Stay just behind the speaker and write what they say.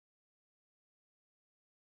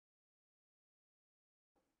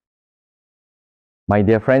My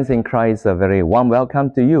dear friends in Christ, a very warm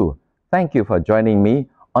welcome to you. Thank you for joining me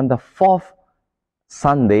on the fourth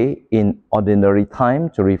Sunday in Ordinary Time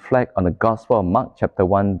to reflect on the Gospel of Mark chapter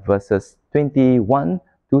 1 verses 21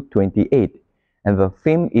 to 28. And the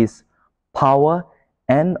theme is power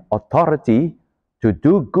and authority to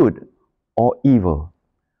do good or evil.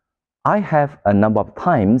 I have a number of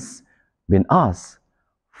times been asked,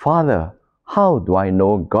 Father, how do I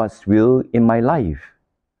know God's will in my life?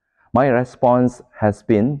 My response has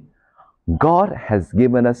been, God has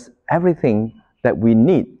given us everything that we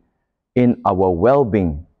need in our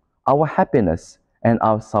well-being, our happiness, and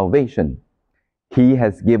our salvation. He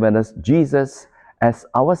has given us Jesus as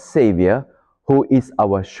our Savior, who is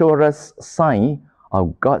our surest sign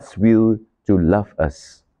of God's will to love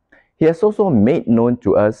us. He has also made known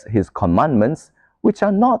to us His commandments, which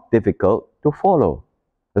are not difficult to follow,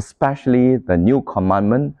 especially the new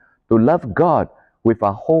commandment to love God with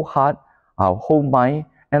our whole heart, our whole mind,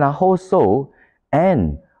 and our whole soul,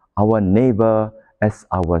 and our neighbor as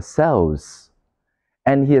ourselves.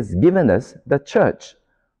 And He has given us the church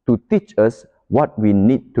to teach us what we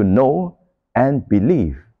need to know and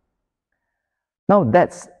believe. Now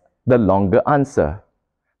that's the longer answer.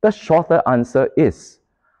 The shorter answer is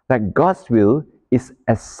that God's will is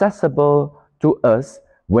accessible to us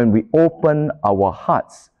when we open our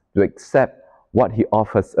hearts to accept what He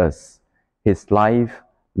offers us, His life,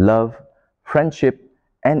 love, friendship,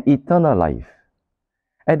 and eternal life.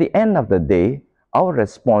 At the end of the day, our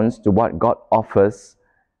response to what God offers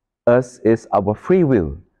us is our free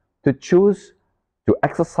will to choose to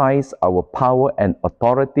exercise our power and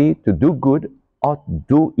authority to do good or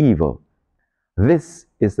do evil. This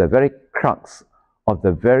is the very crux of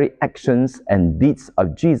the very actions and deeds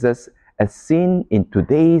of Jesus as seen in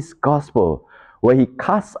today's gospel, where He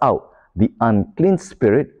casts out the unclean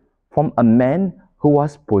spirit from a man who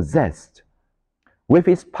was possessed. With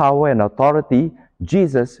His power and authority,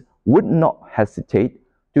 Jesus would not hesitate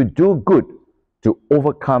to do good to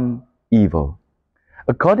overcome evil.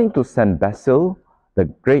 According to St. Basil the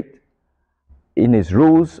Great, in his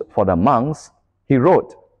rules for the monks, he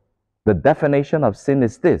wrote, the definition of sin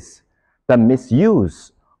is this: the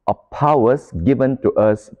misuse of powers given to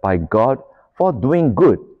us by God for doing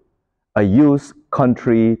good, a use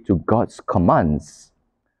contrary to God's commands.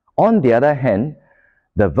 On the other hand,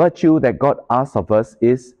 the virtue that God asks of us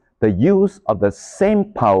is the use of the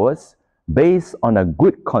same powers based on a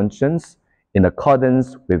good conscience in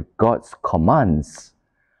accordance with God's commands.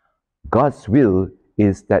 God's will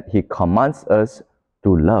is that He commands us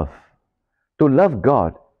to love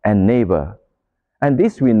God and neighbor. And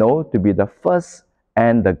this we know to be the first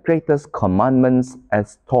and the greatest commandments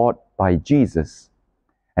as taught by Jesus.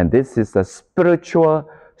 And this is the spiritual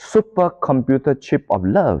supercomputer chip of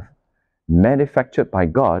love manufactured by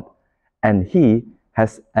God, and He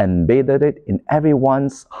has embedded it in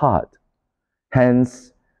everyone's heart.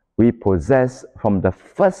 Hence, we possess from the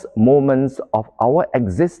first moments of our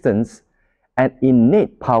existence an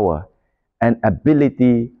innate power and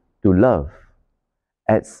ability to love,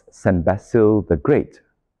 as St. Basil the Great.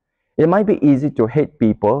 It might be easy to hate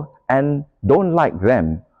people and don't like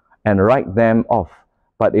them and write them off,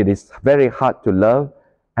 but it is very hard to love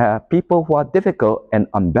people who are difficult and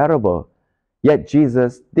unbearable. Yet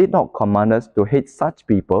Jesus did not command us to hate such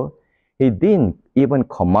people. He didn't even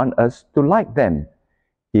command us to like them.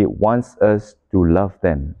 He wants us to love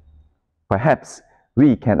them. Perhaps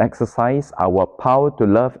we can exercise our power to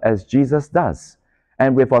love as Jesus does,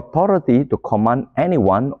 and with authority to command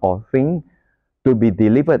anyone or thing to be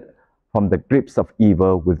delivered from the grips of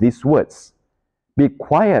evil with these words: be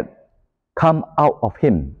quiet, come out of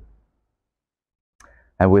him.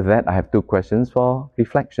 And with that, I have two questions for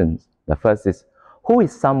reflections. The first is, who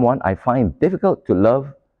is someone I find difficult to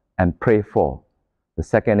love and pray for? The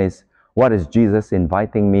second is, what is Jesus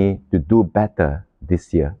inviting me to do better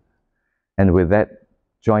this year? And with that,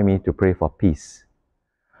 join me to pray for peace.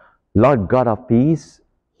 Lord God of peace,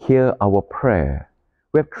 hear our prayer.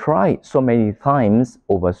 We have tried so many times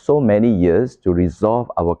over so many years to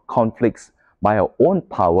resolve our conflicts by our own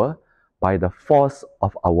power, by the force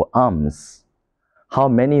of our arms. How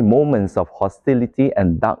many moments of hostility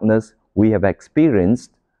and darkness we have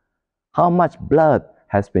experienced, how much blood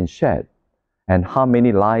has been shed, and how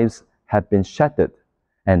many lives have been shattered,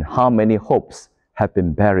 and how many hopes have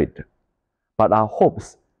been buried. But our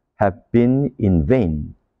hopes have been in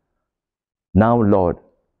vain. Now, Lord,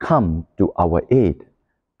 come to our aid.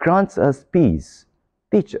 Grant us peace.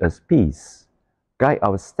 Teach us peace. Guide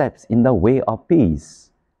our steps in the way of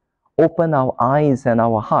peace. Open our eyes and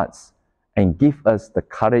our hearts and give us the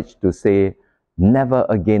courage to say, never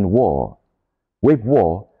again war. With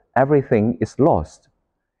war, everything is lost.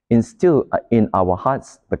 Instill in our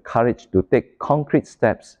hearts the courage to take concrete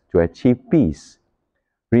steps to achieve peace.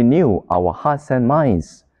 Renew our hearts and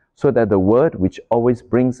minds so that the word which always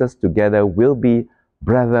brings us together will be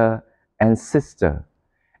brother and sister.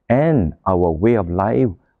 And our way of life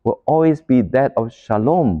will always be that of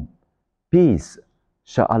shalom, peace,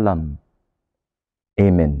 shalom.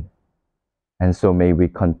 Amen. And so may we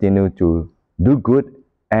continue to do good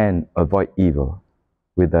and avoid evil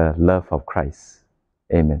with the love of Christ.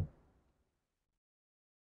 Amen.